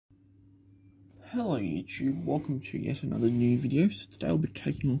Hello YouTube, welcome to yet another new video. So today I'll be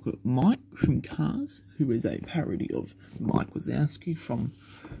taking a look at Mike from Cars, who is a parody of Mike Wazowski from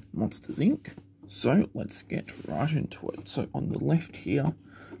Monsters Inc. So let's get right into it. So on the left here,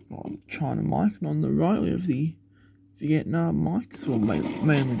 China Mike, and on the right we have the Vietnam Mike. So we'll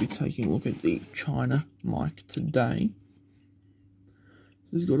mainly be taking a look at the China Mike today.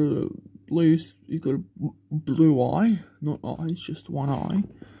 So he's got a blue eye, not eyes, just one eye.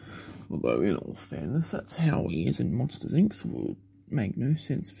 Although, in all fairness, that's how he is in Monsters Inc., so it would make no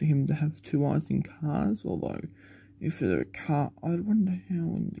sense for him to have two eyes in Cars. Although, if they're a car, I wonder how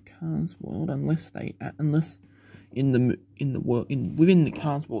in the Cars world, within the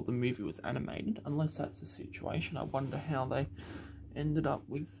Cars world the movie was animated, unless that's the situation, I wonder how they ended up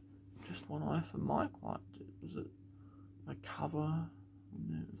with just one eye for Mike. Like, was it a cover?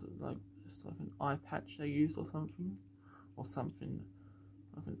 Was it like just like an eye patch they used or something like something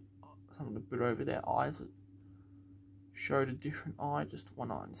to put over their eyes that showed a different eye, just one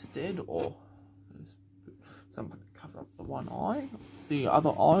eye instead, or something to cover up the one eye, the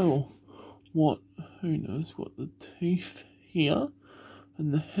other eye, or what, who knows what. The teeth here,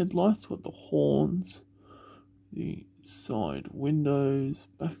 and the headlights, what, the horns, the side windows,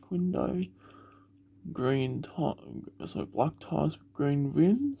 back window, green black tires with green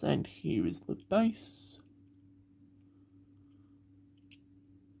rims, and here is the base.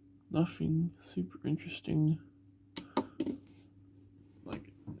 Nothing super interesting,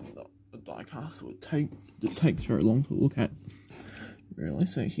 like the die-cast would take very long to look at, really.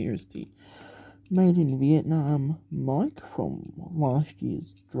 So here's the Made in Vietnam Mike from last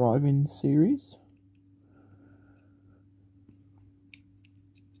year's drive-in series,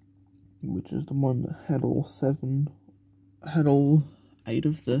 which is the one that had all 8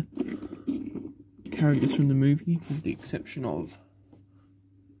 of the characters from the movie, with the exception of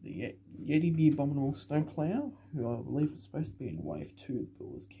the Yeti the Abominable Snowplow, who I believe was supposed to be in Wave 2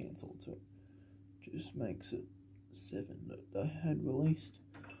 but was cancelled, so it just makes it 7 that they had released.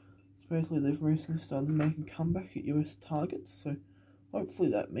 Supposedly they've recently started making a comeback at US targets, so hopefully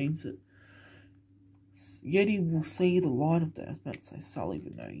that means that Yeti will see the light of day. I was about to say Sully,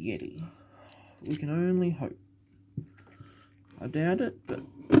 but no, Yeti. We can only hope. I doubt it, but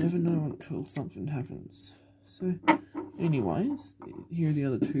you never know until something happens. So, anyways, here are the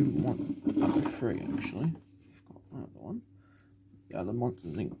other other three actually. Forgot one other one. The other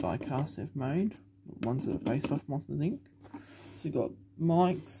Monsters Inc. die-casts they've made, the ones that are based off Monsters Inc. So you got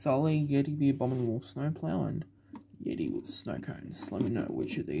Mike, Sully, Yeti the Abominable Snowplow, and Yeti with snow cones. Let me know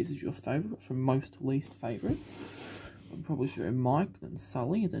which of these is your favourite, from most to least favourite. I'd probably say Mike, then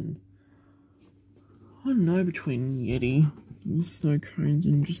Sully, then I don't know, between Yeti with snow cones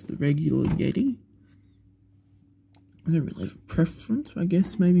and just the regular Yeti. I don't really have a preference, I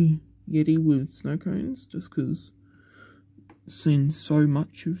guess maybe Yeti with snow cones, just because I've seen so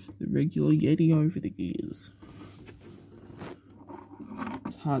much of the regular Yeti over the years.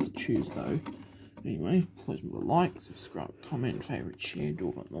 It's hard to choose though. Anyway, please remember to like, subscribe, comment, favourite, share, do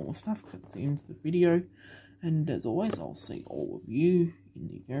all that normal stuff, because that's the end of the video. And as always, I'll see all of you in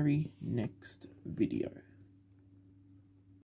the very next video.